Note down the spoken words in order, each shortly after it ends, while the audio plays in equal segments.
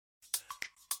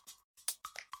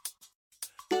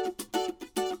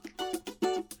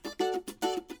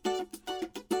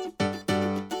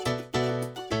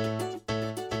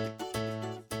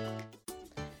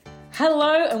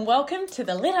Hello and welcome to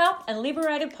the Lit Up and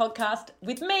Liberated podcast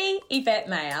with me, Yvette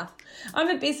Mayer. I'm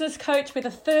a business coach with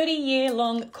a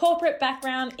 30-year-long corporate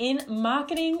background in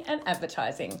marketing and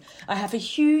advertising. I have a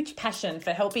huge passion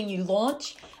for helping you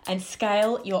launch and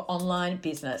scale your online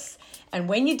business. And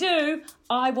when you do,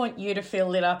 I want you to feel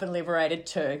lit up and liberated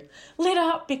too. Lit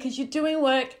up because you're doing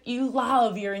work you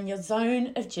love, you're in your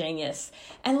zone of genius,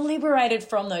 and liberated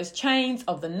from those chains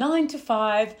of the 9 to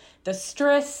 5, the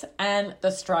stress and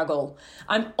the struggle.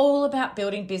 I'm all about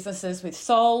building businesses with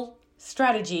soul,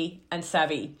 strategy and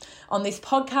savvy. On this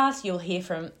podcast, you'll hear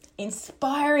from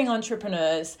inspiring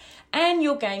entrepreneurs and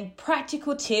you'll gain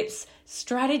practical tips,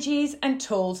 strategies and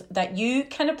tools that you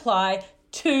can apply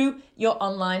to your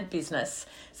online business.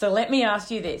 So let me ask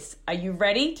you this. Are you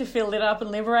ready to feel lit up and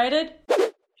liberated?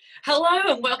 Hello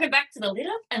and welcome back to the Lit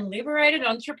Up and Liberated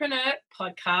Entrepreneur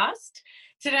podcast.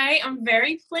 Today, I'm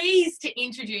very pleased to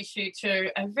introduce you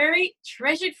to a very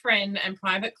treasured friend and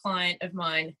private client of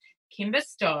mine, Kimber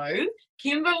Stowe.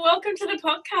 Kimber, welcome to the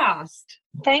podcast.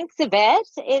 Thanks, Yvette.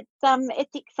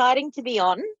 It's exciting to be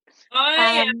on.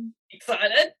 I am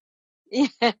excited.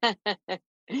 Yeah.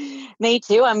 Me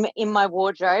too. I'm in my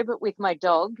wardrobe with my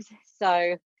dogs,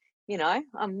 so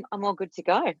I'm all good to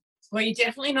go. Well, you're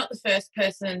definitely not the first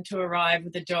person to arrive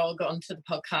with a dog onto the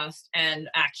podcast, and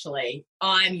actually,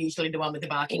 I'm usually the one with the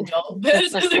barking dog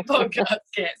versus the podcast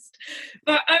guest.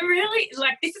 But I really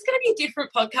this is going to be a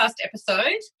different podcast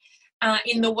episode.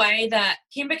 In the way that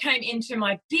Kimber came into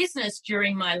my business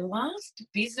during my last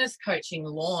business coaching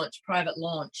launch, private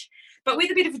launch, but with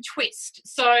a bit of a twist.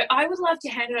 So I would love to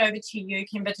hand it over to you,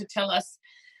 Kimber, to tell us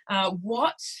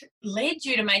what led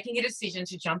you to making a decision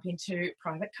to jump into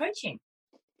private coaching.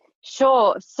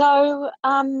 Sure. So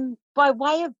by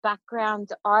way of background,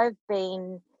 I've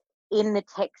been in the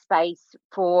tech space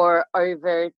for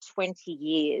over 20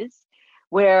 years.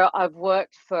 Where I've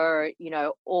worked for,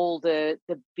 all the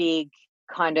big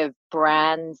kind of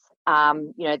brands,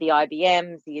 the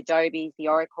IBMs, the Adobes, the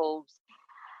Oracles.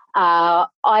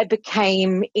 I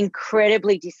became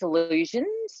incredibly disillusioned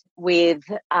with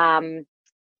the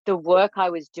work I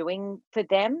was doing for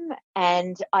them.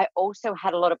 And I also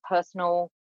had a lot of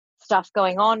personal stuff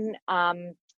going on.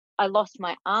 I lost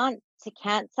my aunt to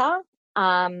cancer,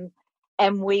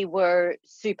 and we were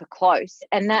super close.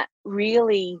 And that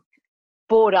really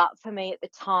brought up for me at the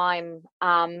time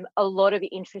a lot of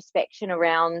introspection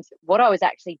around what I was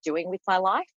actually doing with my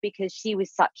life, because she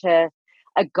was such a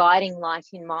guiding light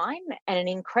in mine and an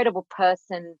incredible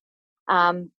person,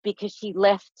 because she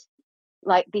left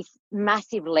this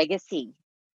massive legacy.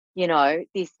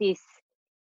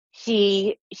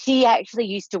 She actually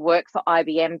used to work for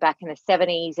IBM back in the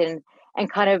 70s and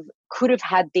kind of could have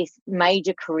had this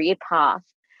major career path,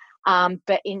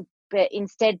 but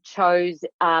instead chose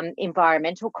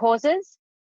environmental causes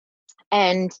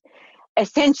and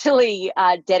essentially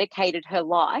dedicated her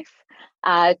life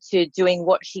to doing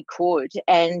what she could.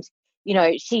 And,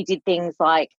 she did things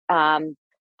like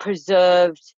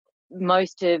preserved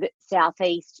most of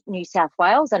southeast New South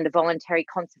Wales under voluntary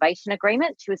conservation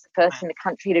agreement. She was the first in the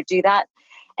country to do that,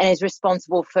 and is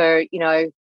responsible for,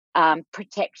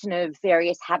 protection of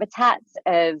various habitats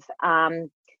of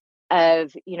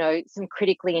some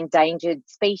critically endangered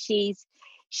species.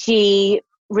 She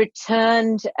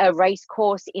returned a race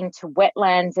course into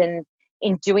wetlands and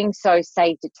in doing so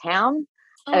saved a town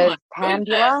of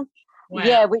Pambula. Wow.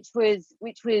 Yeah, which was,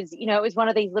 it was one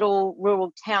of these little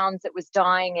rural towns that was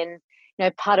dying, and,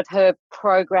 part of her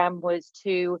program was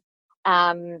to,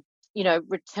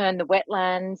 return the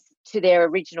wetlands to their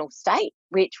original state,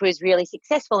 which was really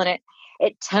successful. And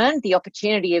it turned the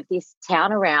opportunity of this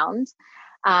town around.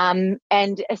 And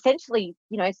essentially,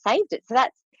 saved it. So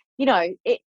that's,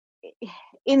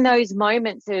 in those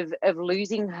moments of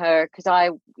losing her, because I,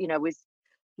 was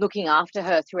looking after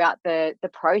her throughout the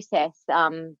process.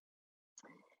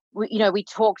 We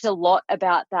talked a lot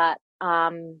about that.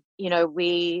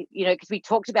 Because we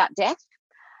talked about death.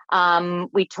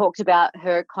 We talked about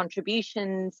her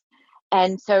contributions,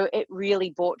 and so it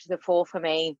really brought to the fore for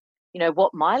me,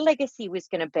 what my legacy was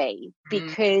going to be,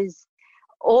 because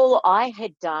all I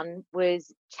had done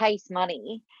was chase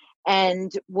money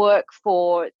and work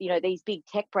for, these big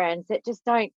tech brands that just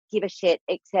don't give a shit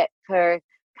except for,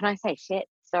 can I say shit?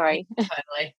 Sorry.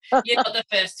 Totally. You're not the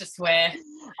first to swear.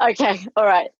 Okay. All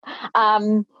right.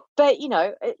 But,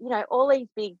 all these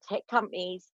big tech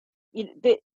companies,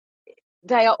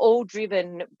 they are all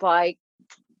driven by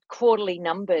quarterly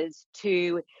numbers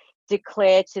to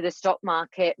declare to the stock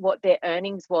market what their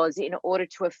earnings was in order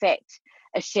to affect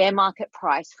a share market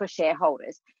price for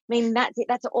shareholders. I mean, that's it.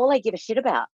 That's all they give a shit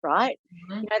about, right?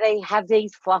 Mm-hmm. They have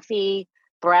these fluffy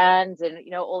brands and,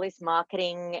 all this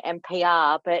marketing and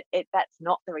PR, but that's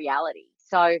not the reality.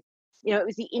 So, it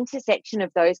was the intersection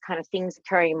of those kind of things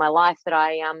occurring in my life that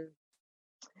I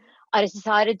just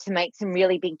decided to make some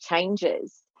really big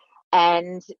changes.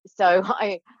 And so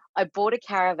I bought a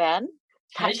caravan,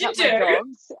 packed up my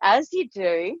dogs, as you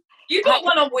do. You got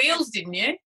one on wheels, didn't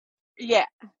you? Yeah.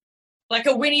 Like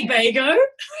a Winnebago?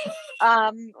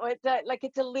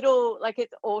 It's a little,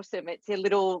 it's awesome. It's a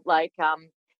little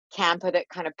camper that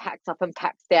kind of packs up and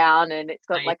packs down, and it's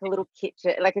got like a little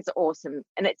kitchen. Like, it's awesome,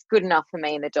 and it's good enough for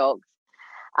me and the dogs.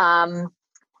 And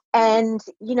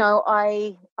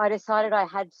I decided I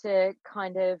had to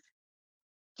kind of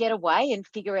get away and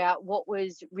figure out what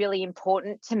was really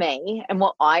important to me and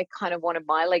what I kind of wanted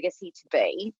my legacy to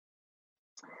be.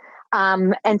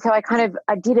 And so I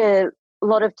did a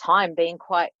lot of time being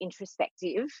quite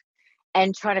introspective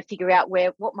and trying to figure out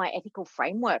what my ethical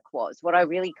framework was, what I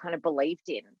really kind of believed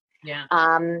in. Yeah.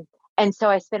 And so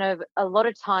I spent a lot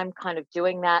of time kind of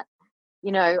doing that.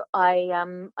 I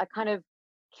kind of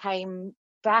came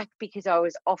back because I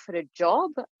was offered a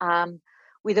job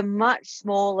with a much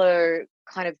smaller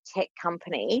kind of tech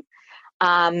company.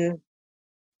 And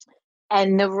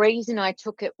the reason I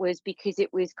took it was because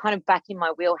it was kind of back in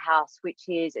my wheelhouse, which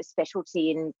is a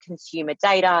specialty in consumer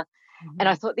data. Mm-hmm. And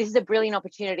I thought this is a brilliant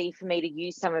opportunity for me to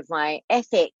use some of my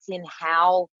ethics in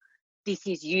how this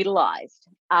is utilized.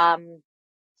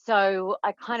 So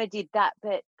I kind of did that,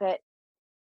 but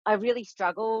I really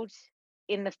struggled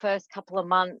in the first couple of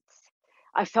months.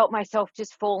 I felt myself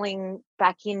just falling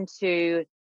back into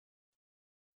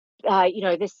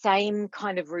the same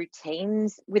kind of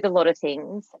routines with a lot of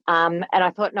things. And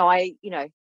I thought, no, I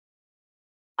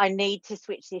need to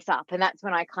switch this up. And that's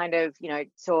when I kind of,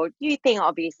 saw you thing.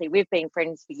 Obviously, we've been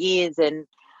friends for years. And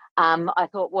I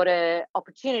thought, what a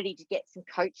opportunity to get some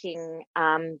coaching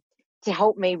to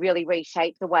help me really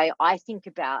reshape the way I think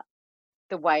about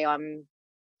the way I'm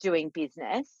doing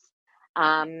business.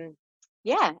 And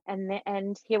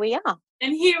here we are.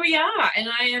 And here we are. And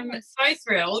I am so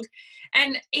thrilled.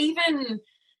 And even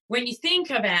when you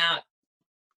think about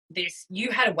this,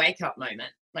 you had a wake-up moment,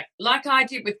 like I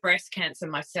did with breast cancer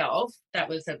myself. That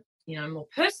was a more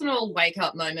personal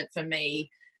wake-up moment for me,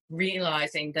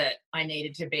 realizing that I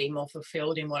needed to be more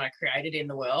fulfilled in what I created in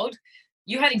the world.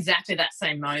 You had exactly that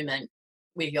same moment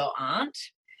with your aunt.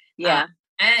 Yeah.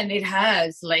 And it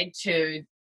has led to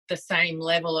the same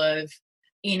level of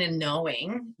inner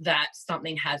knowing that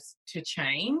something has to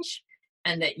change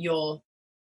and that your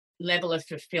level of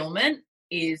fulfillment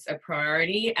is a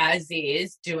priority, as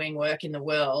is doing work in the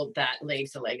world that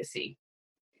leaves a legacy.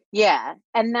 Yeah.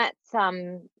 And that's,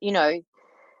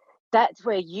 that's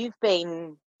where you've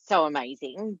been so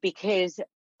amazing, because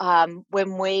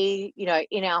when we,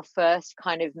 in our first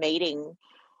kind of meeting,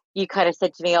 you kind of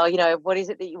said to me, oh, what is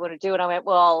it that you want to do? And I went,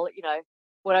 well,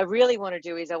 what I really want to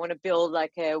do is I want to build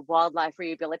like a wildlife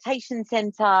rehabilitation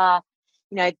center.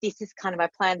 This is kind of my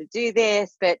plan to do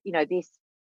this, but,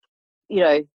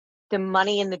 the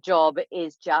money in the job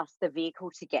is just the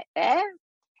vehicle to get there.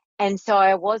 And so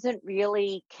I wasn't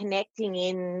really connecting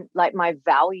in like my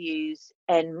values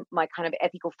and my kind of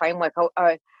ethical framework.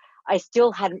 I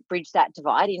still hadn't bridged that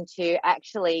divide into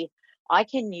actually I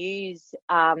can use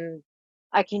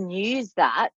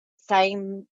that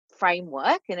same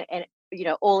framework and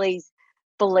all these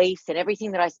beliefs and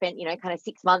everything that I spent, kind of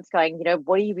 6 months going,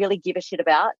 what do you really give a shit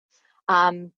about?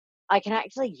 I can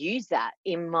actually use that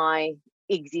in my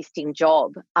existing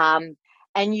job.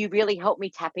 And you really helped me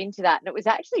tap into that. And it was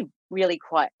actually really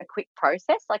quite a quick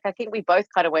process. Like, I think we both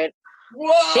kind of went,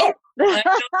 whoa, shit.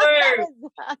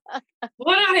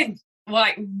 What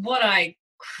I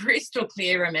crystal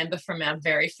clear remember from our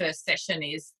very first session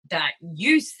is that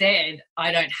you said,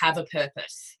 I don't have a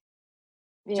purpose.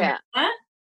 Yeah.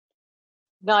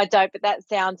 No, I don't, but that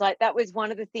sounds like that was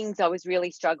one of the things I was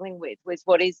really struggling with, was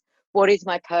what is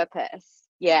my purpose?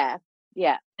 Yeah.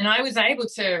 Yeah. And I was able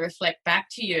to reflect back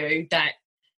to you that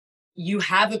you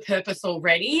have a purpose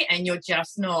already, and you're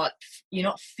not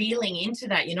feeling into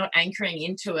that. You're not anchoring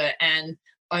into it and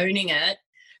owning it,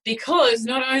 because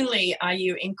not only are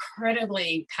you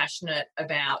incredibly passionate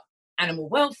about animal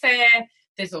welfare,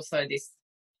 there's also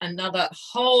another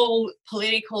whole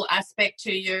political aspect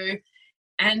to you.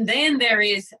 And then there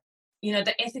is,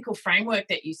 the ethical framework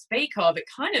that you speak of. It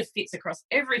kind of fits across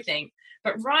everything,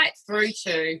 but right through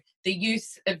to the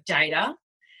use of data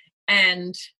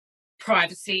and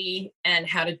privacy and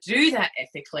how to do that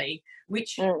ethically,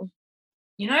 which,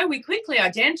 we quickly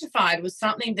identified was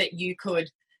something that you could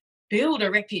build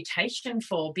a reputation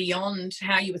for beyond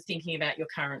how you were thinking about your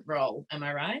current role. Am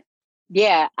I right?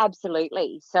 Yeah,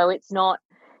 absolutely. So it's not,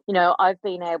 I've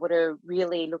been able to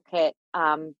really look at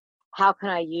how can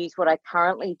I use what I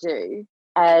currently do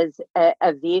as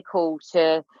a vehicle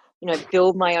to,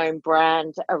 build my own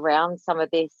brand around some of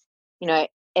this,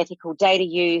 ethical data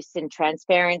use and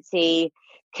transparency.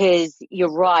 Because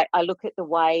you're right, I look at the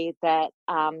way that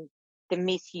the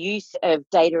misuse of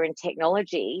data and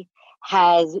technology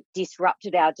has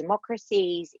disrupted our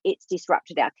democracies, it's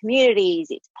disrupted our communities,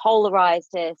 it's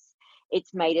polarized us,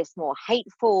 it's made us more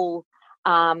hateful,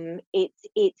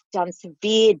 it's done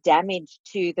severe damage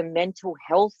to the mental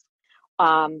health,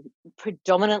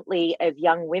 predominantly of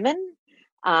young women,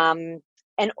 and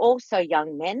also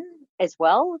young men as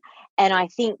well. And I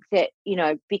think that,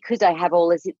 because I have all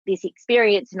this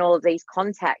experience and all of these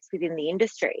contacts within the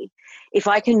industry, if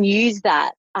I can use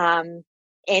that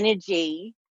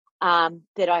energy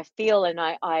that I feel and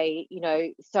I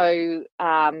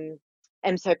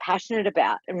am so passionate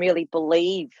about and really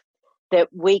believe that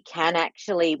we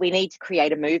need to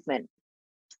create a movement.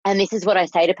 And this is what I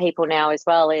say to people now as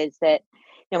well, is that,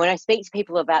 when I speak to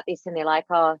people about this and they're like,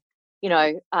 oh,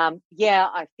 yeah,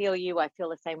 I feel you, I feel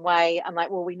the same way. I'm like,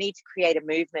 well, we need to create a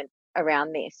movement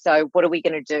around this. So what are we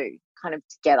going to do kind of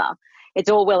together? It's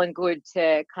all well and good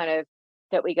to kind of,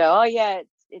 that we go, oh yeah,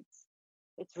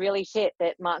 it's really shit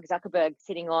that Mark Zuckerberg's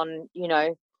sitting on,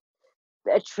 $1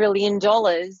 trillion,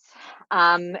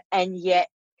 and yet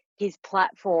his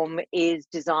platform is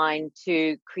designed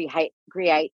to create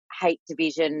hate,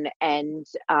 division, and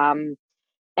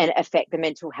affect the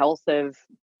mental health of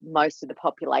most of the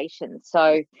population.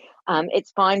 So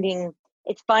it's finding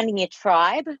a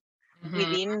tribe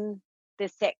within the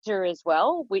sector as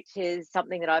well, which is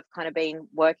something that I've kind of been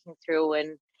working through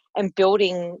and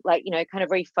building, kind of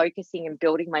refocusing and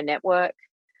building my network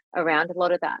around a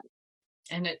lot of that.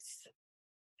 And it's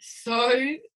so,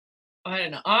 I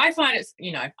don't know, I find it's,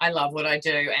 I love what I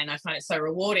do and I find it so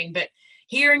rewarding, but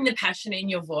hearing the passion in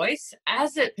your voice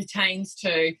as it pertains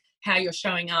to how you're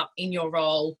showing up in your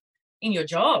role, in your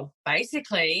job,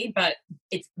 basically, but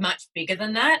it's much bigger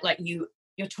than that. Like you're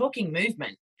talking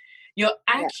movement. You're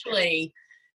actually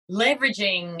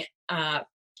leveraging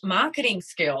marketing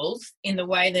skills in the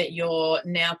way that you're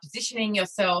now positioning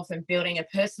yourself and building a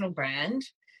personal brand.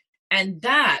 And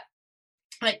that,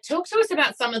 talk to us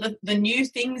about some of the new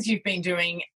things you've been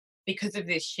doing because of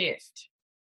this shift.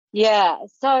 Yeah.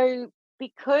 So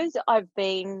because I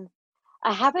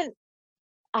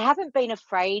haven't been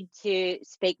afraid to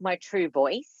speak my true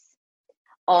voice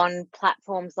on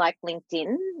platforms like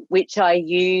LinkedIn, which I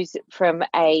use from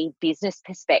a business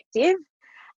perspective.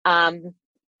 And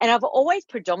I've always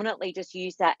predominantly just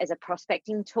used that as a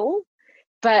prospecting tool,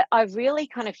 but I've really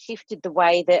kind of shifted the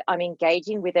way that I'm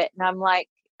engaging with it. And I'm like,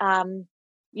 I'm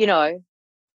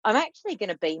actually going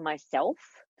to be myself.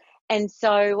 And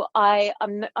so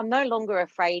I'm no longer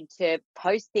afraid to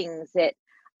post things that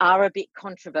are a bit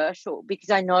controversial,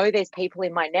 because I know there's people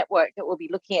in my network that will be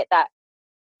looking at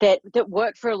that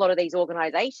work for a lot of these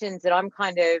organizations that I'm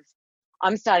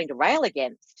starting to rail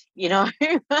against,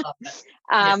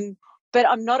 but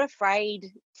I'm not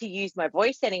afraid to use my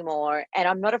voice anymore, and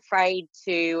I'm not afraid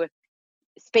to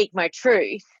speak my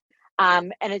truth.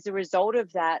 And as a result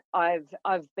of that, I've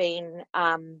been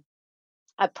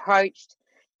approached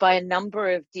by a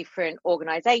number of different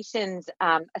organizations,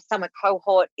 a summer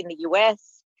cohort in the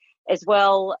US, as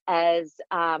well as,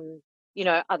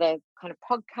 other kind of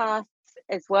podcasts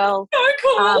as well. So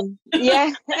cool.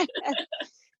 Yeah.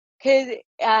 Because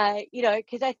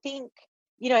I think,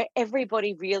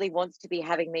 everybody really wants to be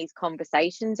having these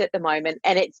conversations at the moment.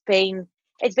 And it's been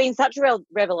such a real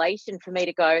revelation for me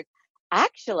to go,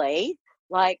 actually,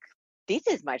 this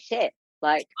is my shit.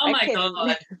 Oh my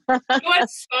God. You are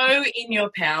so in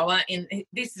your power in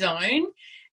this zone,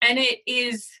 and it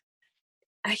is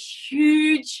a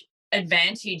huge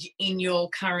advantage in your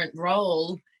current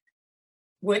role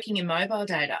working in mobile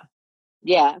data.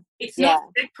 Yeah. It's not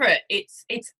separate.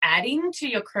 It's adding to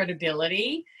your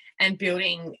credibility and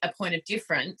building a point of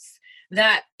difference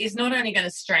that is not only going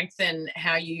to strengthen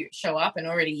how you show up, and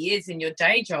already is in your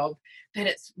day job, but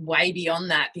it's way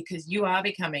beyond that, because you are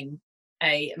becoming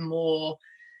a more,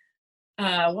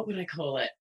 what would I call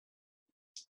it?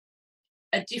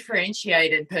 A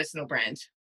differentiated personal brand.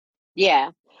 Yeah.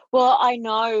 Well, I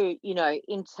know,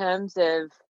 in terms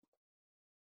of,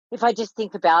 if I just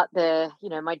think about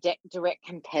my direct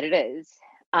competitors,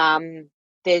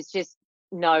 there's just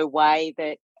no way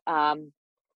that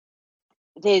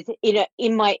there's,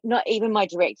 in my, not even my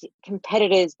direct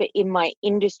competitors, but in my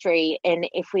industry. And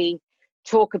if we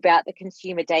talk about the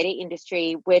consumer data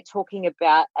industry, we're talking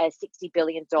about a $60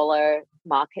 billion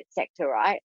market sector,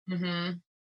 right? Mm-hmm.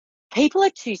 People are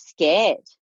too scared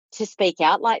to speak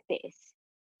out like this.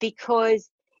 because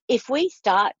if we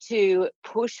start to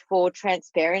push for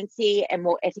transparency and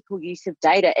more ethical use of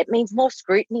data, it means more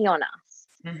scrutiny on us,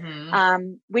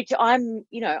 which I'm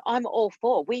all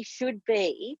for. We should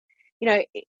be,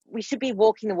 we should be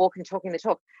walking the walk and talking the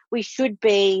talk. We should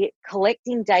be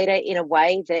collecting data in a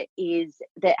way that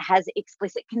has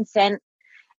explicit consent,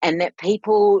 and that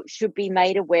people should be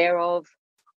made aware of,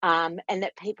 and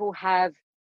that people have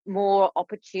more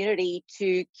opportunity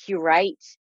to curate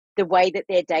the way that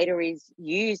their data is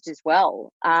used as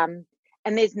well. And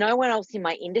there's no one else in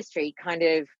my industry kind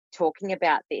of talking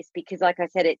about this, because, like I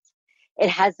said, it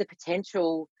has the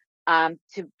potential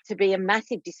to be a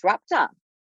massive disruptor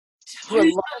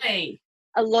Totally. to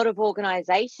a lot of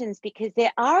organizations, because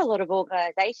there are a lot of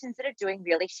organizations that are doing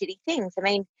really shitty things. I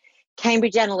mean,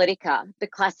 Cambridge Analytica, the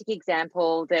classic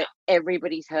example that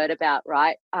everybody's heard about,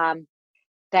 right?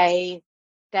 They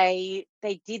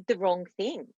did the wrong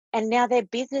thing, and now their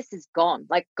business is gone.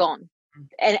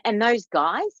 And those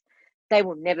guys, they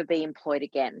will never be employed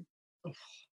again.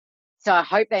 So I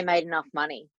hope they made enough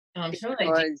money. I'm sure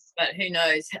they did, but who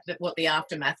knows what the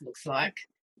aftermath looks like.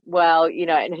 Well,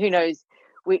 and who knows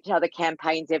which other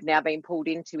campaigns they've now been pulled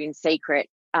into in secret.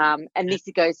 And this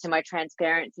goes to my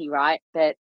transparency, right?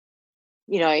 That,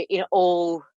 in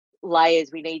all layers,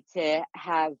 we need to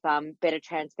have better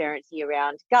transparency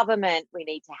around government. We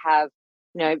need to have,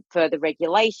 further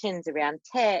regulations around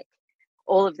tech,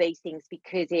 all of these things,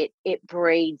 because it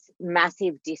breeds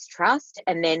massive distrust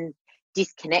and then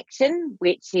disconnection,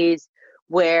 which is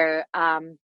where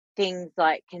things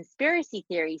like conspiracy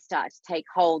theories start to take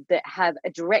hold that have a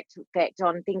direct effect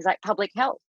on things like public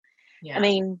health. Yeah. I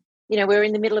mean, we're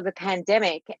in the middle of a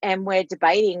pandemic and we're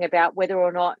debating about whether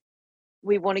or not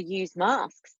we want to use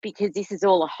masks, because this is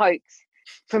all a hoax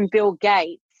from Bill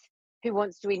Gates, who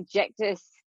wants to inject us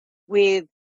with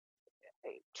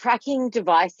tracking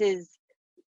devices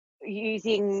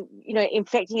using,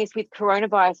 infecting us with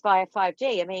coronavirus via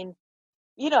 5G. I mean,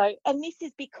 and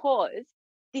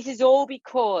this is all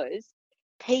because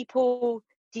people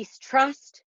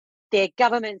distrust their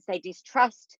governments. They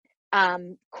distrust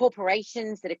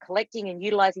corporations that are collecting and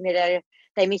utilizing their data.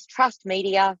 They mistrust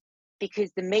media,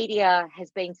 because the media has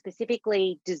been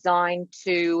specifically designed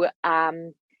to,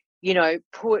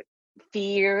 put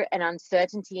fear and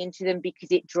uncertainty into them,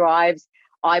 because it drives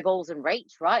eyeballs and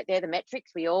reach, right? They're the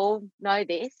metrics. We all know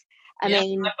this. I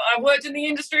mean, I've worked in the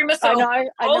industry myself. I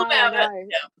know.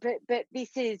 Yeah. But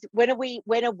this is, when are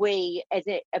we as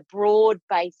a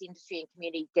broad-based industry and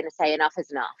community going to say enough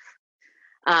is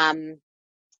enough?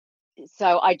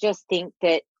 So I just think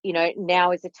that,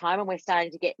 now is the time, and we're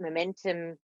starting to get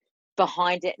momentum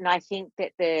behind it. And I think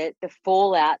that the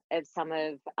fallout of some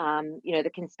of,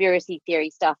 the conspiracy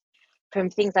theory stuff from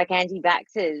things like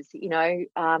anti-vaxxers,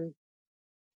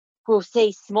 we'll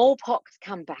see smallpox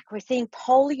come back. We're seeing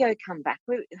polio come back.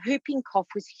 Whooping cough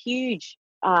was huge.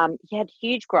 He had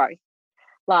huge growth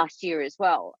last year as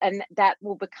well. And that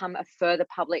will become a further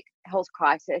public health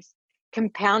crisis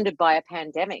compounded by a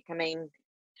pandemic. I mean,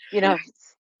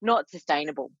 it's not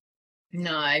sustainable.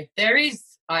 No, there is,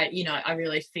 I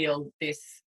really feel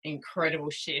this incredible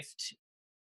shift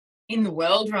in the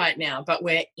world right now, but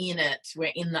we're in it.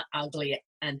 We're in the ugly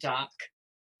and dark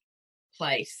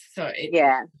place. So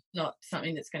it's not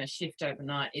something that's going to shift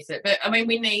overnight, is it? But I mean,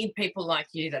 we need people like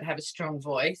you that have a strong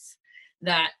voice,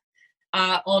 that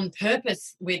are on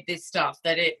purpose with this stuff,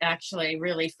 that it actually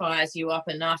really fires you up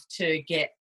enough to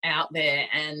get out there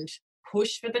and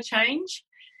push for the change.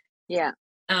 Yeah.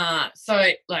 So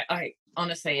I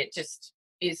honestly, it just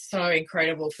is so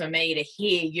incredible for me to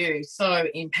hear you so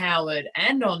empowered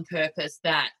and on purpose,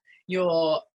 that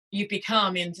you've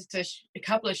become, in just a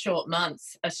couple of short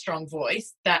months, a strong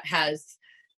voice that has,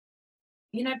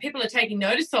 people are taking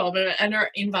notice of and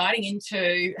are inviting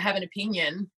into have an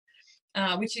opinion,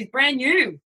 which is brand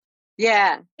new.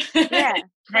 Yeah. Yeah.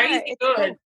 Crazy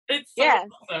good. It's so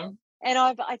awesome. And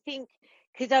I think,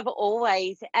 because I've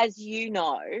always, as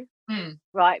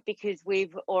right, because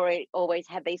we've always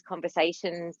had these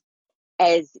conversations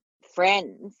as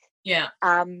friends. Yeah.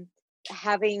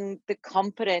 Having the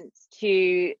confidence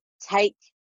to take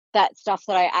that stuff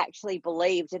that I actually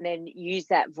believed and then use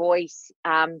that voice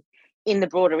in the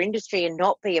broader industry, and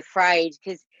not be afraid.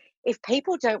 Because if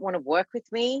people don't want to work with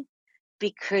me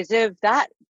because of that,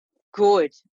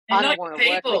 good. I don't want to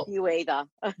work with you either.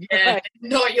 Yeah,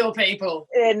 not your people.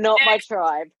 They're not my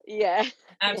tribe. Yeah.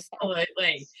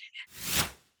 Absolutely.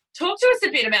 Talk to us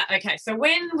a bit about, so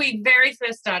when we very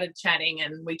first started chatting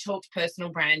and we talked personal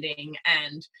branding,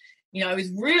 and, it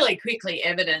was really quickly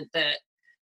evident that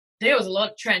there was a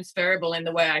lot transferable in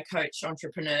the way I coach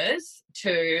entrepreneurs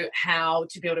to how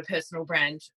to build a personal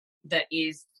brand that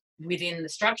is within the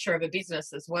structure of a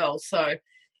business as well. So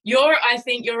I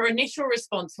think your initial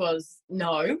response was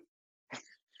no.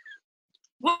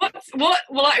 What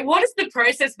has the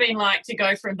process been like to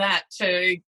go from that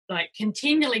to like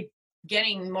continually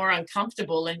getting more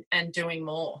uncomfortable and doing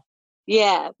more?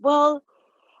 Yeah, well,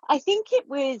 I think it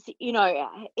was,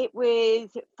 it was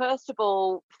first of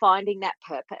all finding that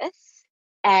purpose,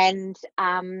 and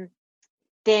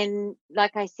then,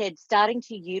 like I said, starting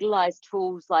to utilize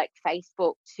tools like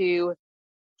Facebook to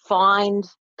find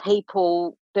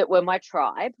people that were my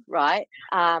tribe, right?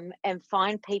 And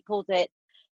find people that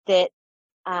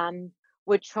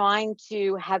were trying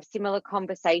to have similar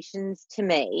conversations to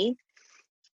me,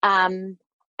 and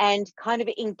kind of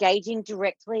engaging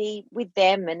directly with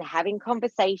them and having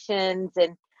conversations,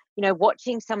 and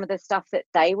watching some of the stuff that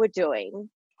they were doing.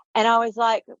 And I was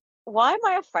like, why am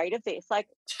I afraid of this? Like,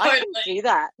 Totally. I can do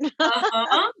that.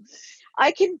 Uh-huh.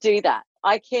 I can do that.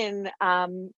 I can, I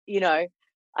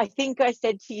think I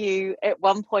said to you at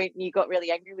one point, and you got really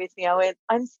angry with me, I went,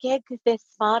 I'm scared because they're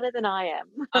smarter than I am.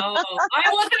 Oh,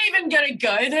 I wasn't even going to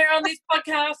go there on this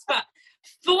podcast, but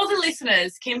for the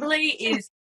listeners, Kimberly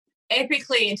is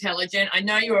epically intelligent. I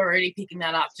know you're already picking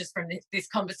that up just from this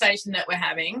conversation that we're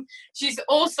having. She's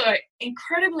also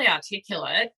incredibly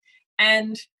articulate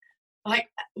and like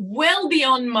well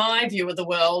beyond my view of the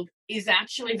world, is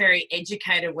actually very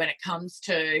educated when it comes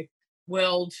to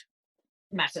world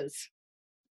matters.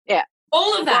 Yeah.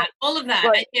 All of that. Well,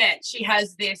 and yet she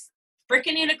has this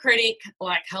freaking inner critic,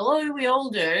 like, hello, we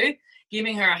all do,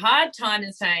 giving her a hard time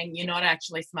and saying, you're not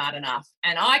actually smart enough.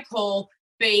 And I call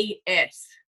BS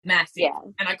massive. Yeah.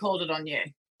 And I called it on you.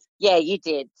 Yeah, you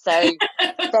did. So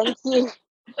thank you.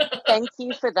 Thank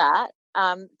you for that.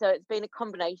 So it's been a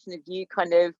combination of you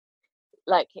kind of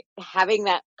like having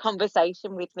that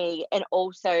conversation with me, and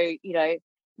also,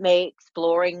 me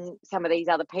exploring some of these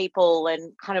other people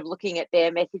and kind of looking at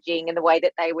their messaging and the way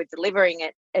that they were delivering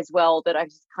it as well, that I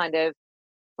just kind of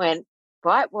went,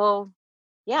 right, well,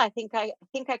 yeah, I think I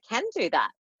can do that.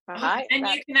 Right. And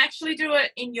you can actually do it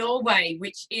in your way,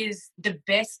 which is the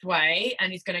best way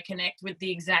and is going to connect with the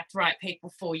exact right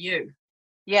people for you.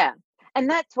 Yeah. And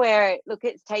that's where, look,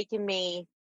 it's taken me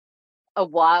a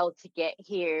while to get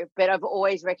here, but I've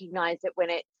always recognized that when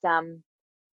it's, when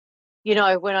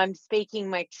I'm speaking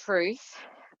my truth,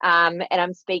 and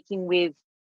I'm speaking with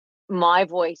my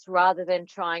voice rather than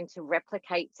trying to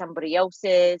replicate somebody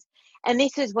else's. And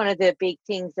this is one of the big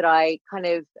things that I kind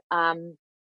of,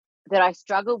 that I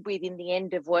struggled with in the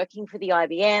end of working for the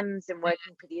IBMs and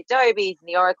working for the Adobes and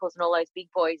the Oracles and all those big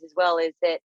boys as well, is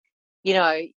that,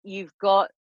 you've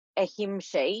got a hymn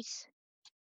sheet,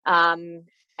 and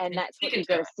that's what you've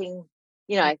got to sing,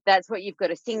 that's what you've got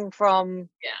to sing from.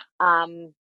 Yeah.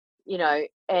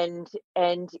 And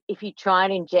if you try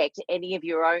and inject any of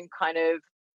your own kind of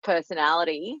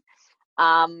personality,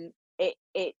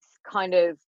 it's kind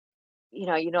of,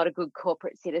 you're not a good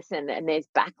corporate citizen, and there's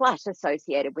backlash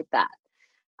associated with that.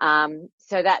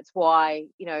 So that's why,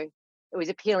 it was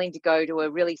appealing to go to a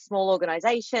really small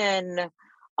organization.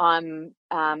 I'm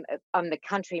the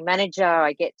country manager.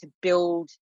 I get to build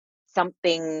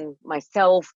something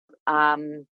myself.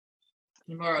 So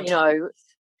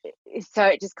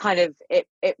it just kind of, it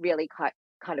really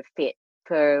kind of fit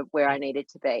for where I needed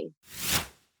to be.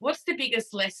 What's the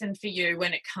biggest lesson for you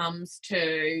when it comes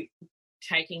to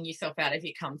taking yourself out of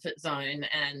your comfort zone,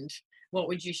 and what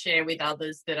would you share with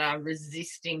others that are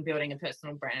resisting building a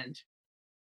personal brand?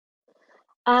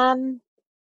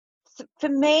 So for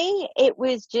me, it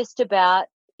was just about,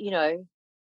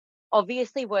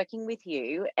 obviously working with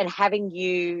you and having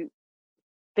you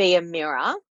be a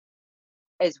mirror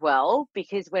as well,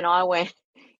 because when I went,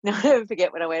 I'll never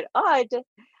forget when I went, I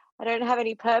don't have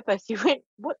any purpose. You went,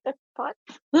 what the fuck?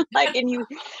 And you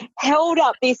held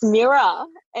up this mirror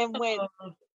and went,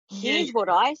 here's what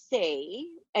I see.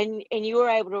 And you were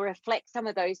able to reflect some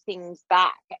of those things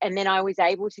back. And then I was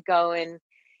able to go and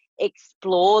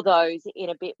explore those in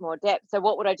a bit more depth. So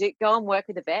what would I do? Go and work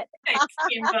with a vet. Thanks,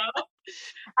 Kimber.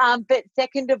 But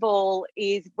second of all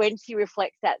is, when she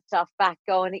reflects that stuff back,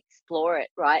 go and explore it,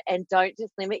 right? And don't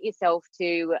just limit yourself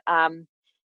to,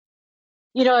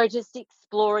 just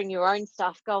exploring your own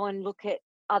stuff. Go and look at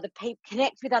other people,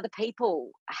 connect with other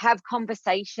people, have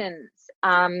conversations,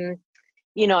 find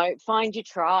your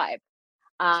tribe.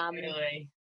 Totally.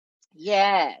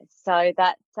 Yeah. So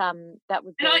that would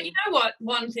be. And you know what?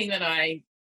 One thing that I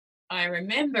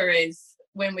remember is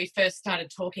when we first started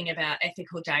talking about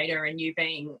ethical data, and you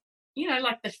being,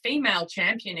 like the female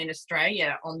champion in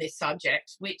Australia on this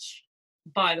subject, which,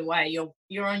 by the way,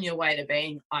 you're on your way to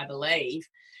being, I believe.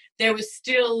 There was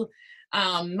still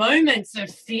moments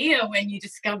of fear when you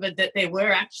discovered that there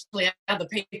were actually other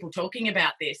people talking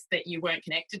about this that you weren't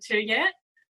connected to yet?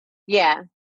 Yeah.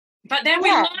 But then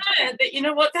we learned that, you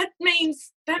know what, that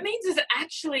means there's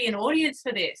actually an audience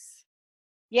for this.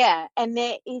 Yeah, and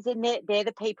they're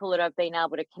the people that I've been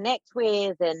able to connect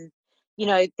with, and, you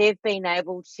know, they've been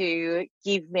able to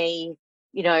give me,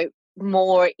 you know,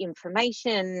 more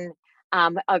information.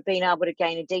 I've been able to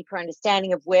gain a deeper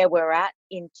understanding of where we're at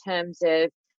in terms of,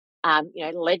 you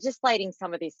know, legislating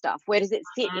some of this stuff. Where does it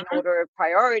sit in order of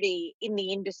priority in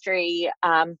the industry,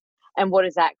 and what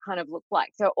does that kind of look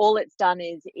like? So all it's done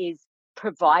is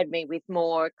provide me with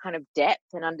more kind of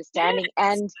depth and understanding,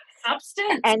 and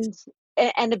substance,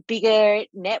 and a bigger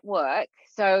network.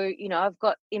 So, you know, I've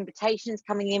got invitations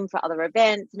coming in for other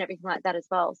events and everything like that as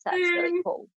well. So that's really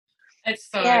cool. It's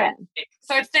so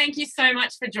So thank you so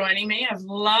much for joining me. I've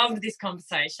loved this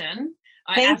conversation.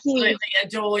 I absolutely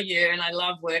adore you, and I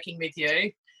love working with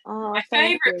you. My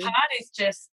favourite part is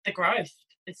just the growth.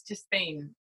 It's just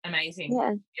been amazing.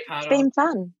 Yeah, it's been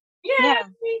fun. Yeah.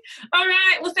 All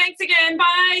right. Well, thanks again.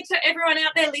 Bye to everyone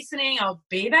out there listening. I'll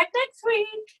be back next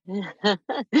week.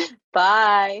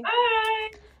 Bye. Bye.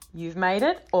 You've made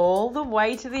it all the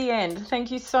way to the end.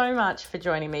 Thank you so much for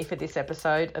joining me for this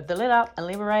episode of the Lit Up and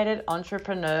Liberated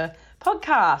Entrepreneur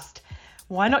podcast.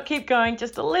 Why not keep going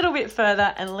just a little bit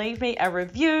further and leave me a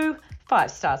review?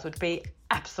 5 stars would be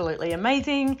absolutely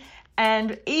amazing.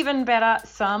 And even better,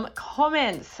 some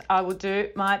comments. I will do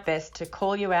my best to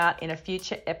call you out in a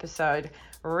future episode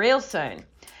real soon.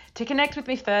 To connect with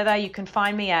me further, you can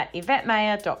find me at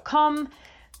YvetteMayer.com,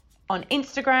 on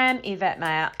Instagram,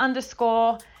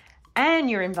 YvetteMayer_, and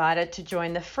you're invited to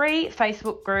join the free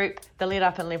Facebook group, The Lit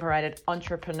Up and Liberated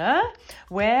Entrepreneur,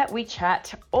 where we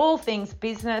chat all things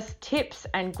business, tips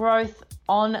and growth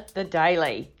on the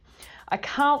daily. I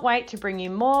can't wait to bring you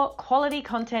more quality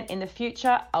content in the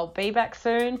future. I'll be back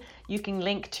soon. You can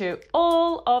link to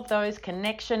all of those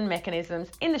connection mechanisms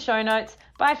in the show notes.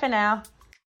 Bye for now.